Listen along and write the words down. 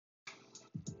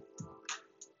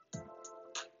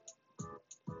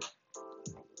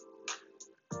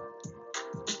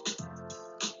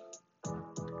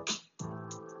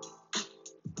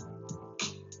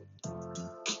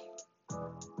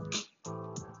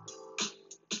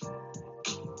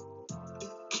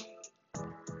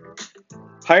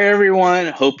Hi, everyone.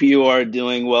 Hope you are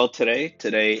doing well today.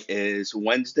 Today is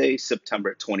Wednesday,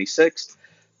 September 26th,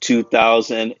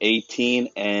 2018,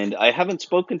 and I haven't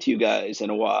spoken to you guys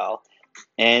in a while.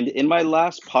 And in my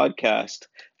last podcast,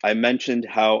 I mentioned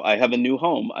how I have a new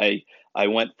home. I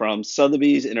went from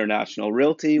Sotheby's International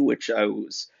Realty, which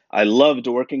I loved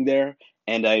working there,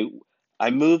 and I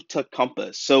moved to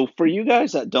Compass. So for you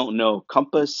guys that don't know,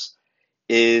 Compass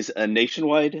is a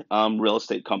nationwide real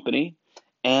estate company.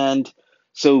 And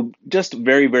so, just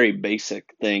very, very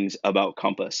basic things about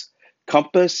Compass.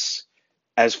 Compass,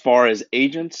 as far as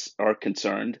agents are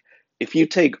concerned, if you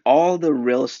take all the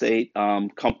real estate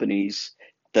companies,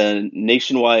 the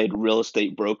nationwide real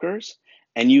estate brokers,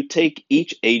 and you take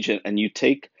each agent and you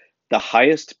take the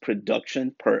highest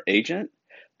production per agent,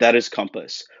 that is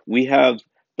Compass. We have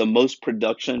the most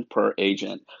production per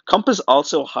agent. Compass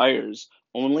also hires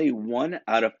only one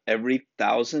out of every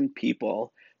 1,000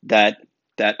 people that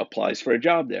applies for a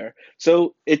job there.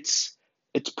 So it's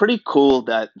pretty cool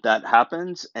that that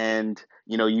happens, and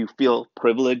you feel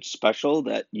privileged, special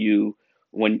that you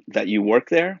work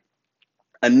there.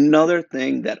 Another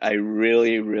thing that I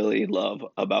really, really love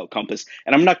about Compass,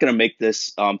 and I'm not going to make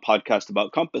this podcast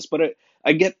about Compass, but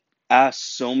I get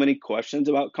asked so many questions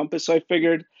about Compass, so I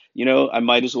figured, I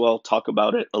might as well talk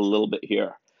about it a little bit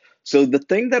here. So the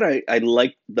thing that I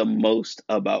like the most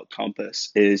about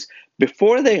Compass is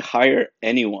before they hire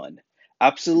anyone,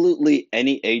 absolutely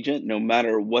any agent, no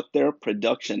matter what their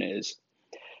production is,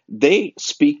 they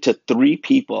speak to three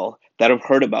people that have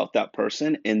heard about that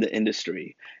person in the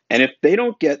industry. And if they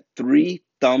don't get three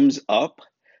thumbs up,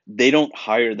 they don't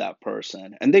hire that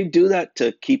person. And they do that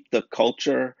to keep the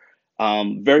culture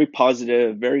very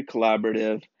positive, very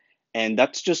collaborative. And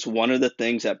that's just one of the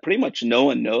things that pretty much no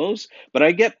one knows. But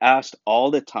I get asked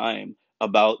all the time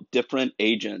about different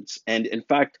agents. And in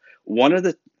fact, one of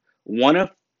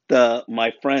the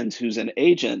my friends who's an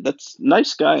agent, that's a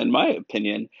nice guy in my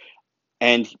opinion,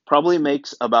 and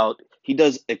he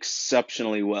does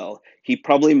exceptionally well. He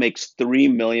probably makes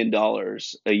 $3 million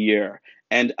a year.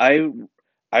 And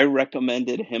I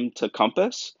recommended him to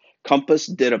Compass. Compass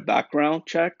did a background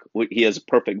check. He has a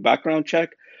perfect background check,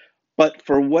 but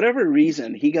for whatever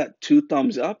reason, he got two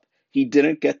thumbs up. He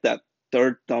didn't get that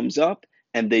third thumbs up,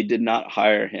 and they did not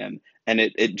hire him. And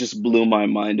it just blew my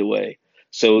mind away.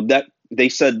 So that they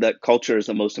said that culture is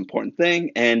the most important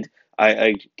thing, and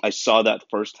I saw that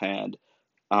firsthand.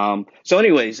 So,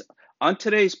 anyways, on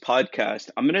today's podcast,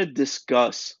 I'm going to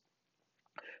discuss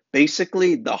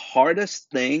basically the hardest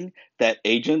thing that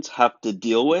agents have to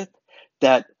deal with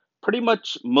that pretty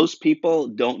much most people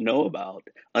don't know about.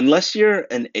 Unless you're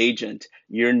an agent,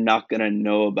 you're not going to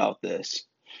know about this.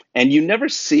 And you never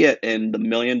see it in the $1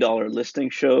 million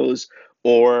listing shows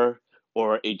or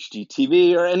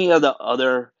HGTV or any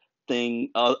other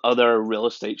real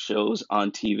estate shows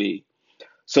on TV.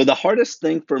 So the hardest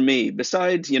thing for me,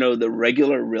 besides, the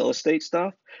regular real estate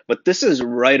stuff, but this is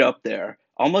right up there,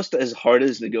 almost as hard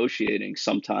as negotiating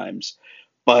sometimes.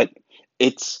 But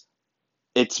it's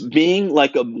it's being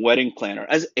like a wedding planner.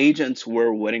 As agents,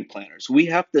 we're wedding planners. We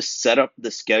have to set up the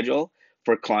schedule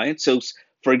for clients. So,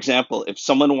 for example, if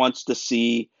someone wants to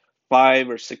see five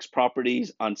or six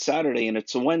properties on Saturday and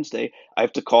it's a Wednesday, I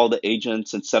have to call the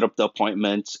agents and set up the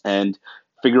appointments and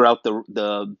figure out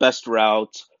the best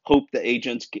routes. Hope the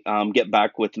agents get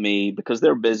back with me because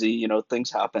they're busy.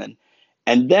 Things happen.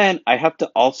 And then I have to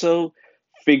also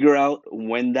figure out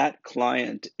when that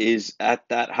client is at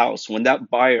that house, when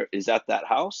that buyer is at that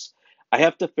house. I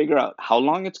have to figure out how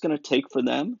long it's going to take for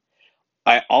them.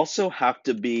 I also have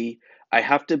to be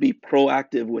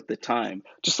proactive with the time.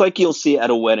 Just like you'll see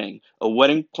at a wedding. A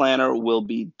wedding planner will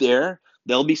be there.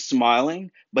 They'll be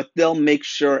smiling, but they'll make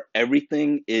sure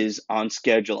everything is on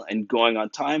schedule and going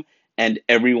on time and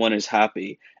everyone is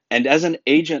happy. And as an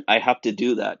agent, I have to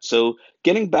do that. So,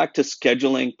 getting back to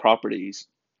scheduling properties,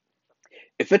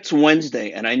 if it's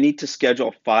Wednesday and I need to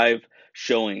schedule five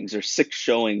showings or six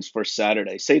showings for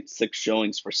Saturday, say it's six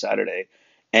showings for Saturday,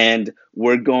 and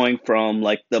we're going from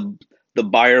like the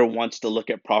buyer wants to look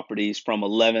at properties from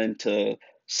 11 to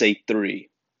say 3.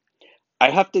 I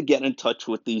have to get in touch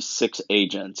with these six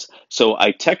agents. So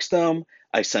I text them,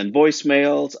 I send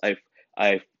voicemails,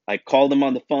 I call them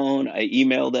on the phone, I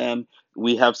email them.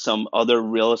 We have some other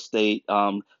real estate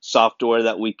software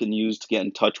that we can use to get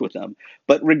in touch with them.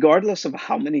 But regardless of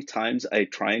how many times I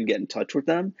try and get in touch with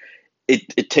them,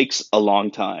 it takes a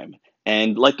long time.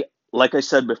 And like I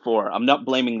said before, I'm not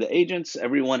blaming the agents.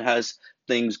 Everyone has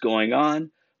things going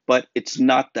on, but it's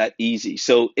not that easy.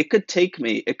 So it could take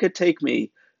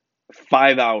me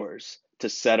 5 hours to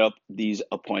set up these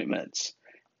appointments.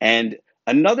 And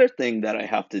another thing that I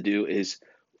have to do is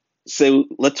So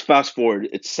let's fast forward.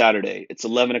 It's Saturday. It's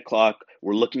 11 o'clock.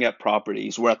 We're looking at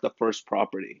properties. We're at the first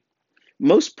property.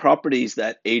 Most properties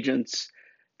that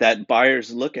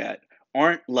buyers look at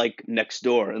aren't like next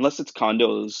door, unless it's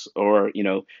condos or,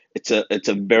 it's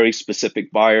a very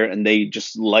specific buyer and they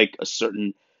just like a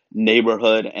certain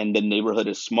neighborhood and the neighborhood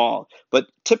is small. But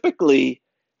typically,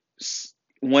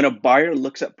 when a buyer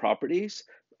looks at properties,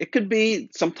 it could be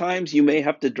sometimes you may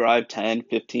have to drive 10,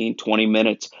 15, 20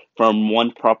 minutes from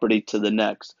one property to the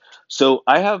next. So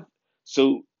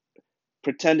so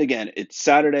pretend again, it's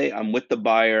Saturday, I'm with the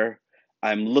buyer,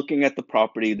 I'm looking at the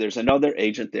property, there's another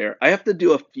agent there. I have to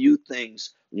do a few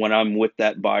things when I'm with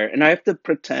that buyer, and I have to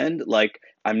pretend like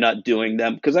I'm not doing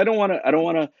them because I don't want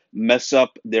to mess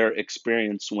up their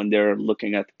experience when they're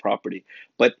looking at the property.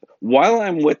 But while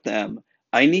I'm with them,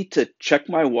 I need to check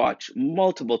my watch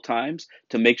multiple times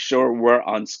to make sure we're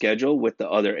on schedule with the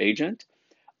other agent.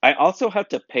 I also have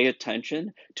to pay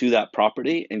attention to that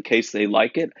property in case they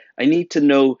like it. I need to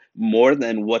know more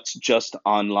than what's just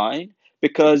online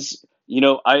because,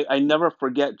 I never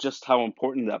forget just how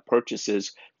important that purchase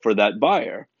is for that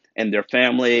buyer and their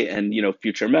family and,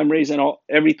 future memories and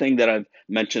everything that I've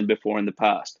mentioned before in the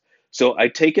past. So I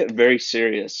take it very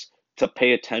serious to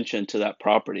pay attention to that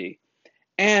property.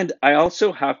 And I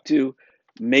also have to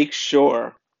make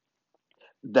sure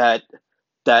that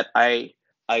that I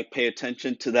pay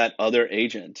attention to that other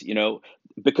agent,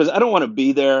 because I don't want to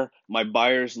be there. My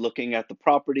buyer's looking at the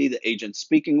property, the agent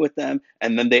speaking with them,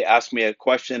 and then they ask me a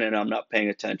question and I'm not paying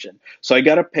attention. So I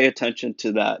got to pay attention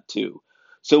to that too.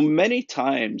 So many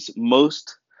times,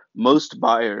 most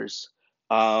buyers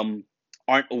aren't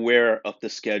aware of the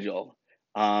schedule.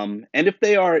 And if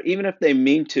they are, even if they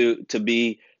mean to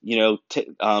be,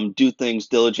 do things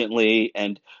diligently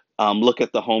and look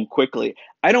at the home quickly,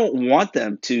 I don't want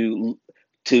them to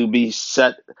be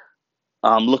set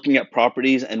looking at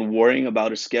properties and worrying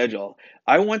about a schedule.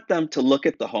 I want them to look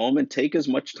at the home and take as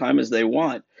much time as they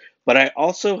want. But I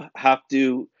also have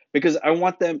to, because I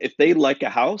want them, if they like a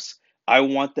house, I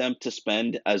want them to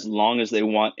spend as long as they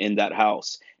want in that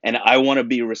house. And I want to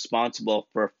be responsible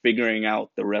for figuring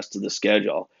out the rest of the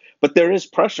schedule. But there is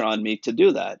pressure on me to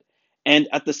do that. And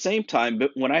at the same time,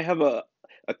 but when I have a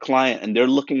client and they're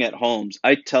looking at homes,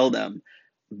 I tell them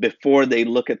before they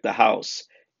look at the house,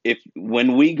 if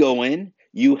when we go in,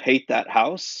 you hate that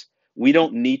house, we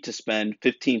don't need to spend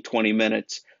 15, 20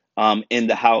 minutes in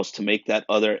the house to make that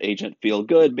other agent feel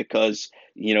good because,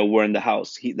 we're in the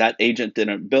house. That agent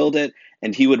didn't build it,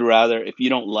 and he would rather, if you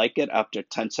don't like it after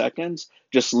 10 seconds,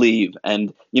 just leave.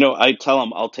 And, I tell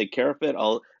him I'll take care of it.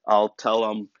 I'll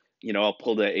tell him, I'll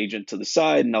pull the agent to the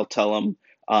side and I'll tell him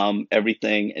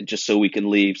everything, and just so we can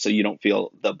leave, so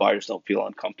the buyers don't feel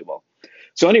uncomfortable.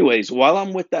 So, anyways, while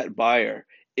I'm with that buyer,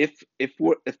 if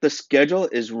the schedule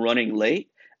is running late,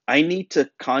 I need to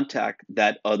contact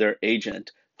that other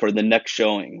agent for the next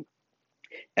showing.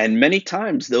 And many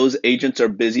times those agents are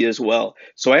busy as well.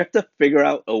 So I have to figure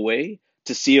out a way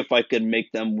to see if I can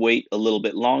make them wait a little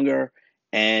bit longer.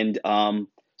 And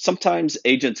sometimes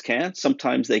agents can,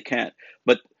 sometimes they can't.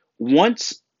 But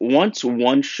once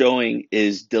one showing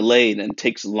is delayed and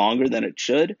takes longer than it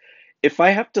should, if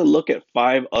I have to look at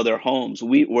five other homes,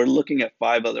 we're looking at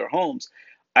five other homes,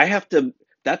 I have to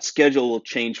that schedule will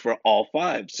change for all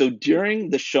five. So during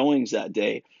the showings that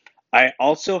day, I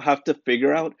also have to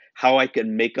figure out how I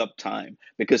can make up time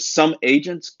because some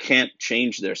agents can't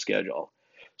change their schedule.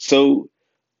 So,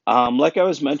 like I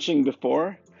was mentioning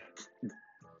before,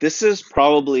 this is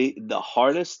probably the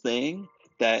hardest thing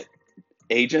that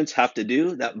agents have to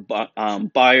do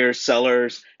that buyers,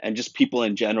 sellers, and just people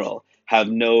in general have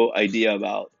no idea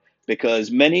about.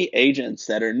 Because many agents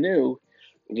that are new,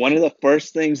 one of the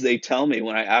first things they tell me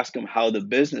when I ask them how the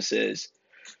business is,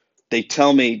 they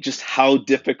tell me just how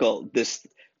difficult this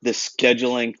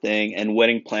scheduling thing and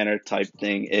wedding planner type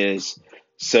thing is.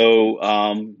 So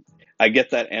I get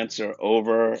that answer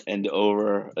over and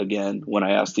over again when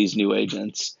I ask these new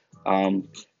agents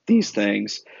these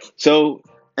things. So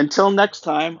until next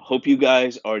time, hope you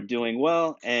guys are doing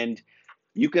well, and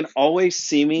you can always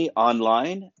see me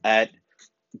online at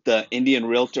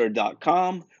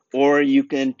theindianrealtor.com, or you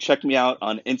can check me out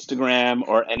on Instagram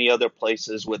or any other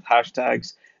places with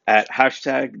hashtags at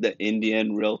hashtag the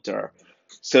Indian Realtor.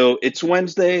 So it's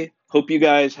Wednesday. Hope you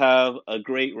guys have a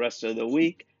great rest of the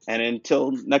week. And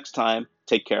until next time,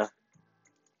 take care.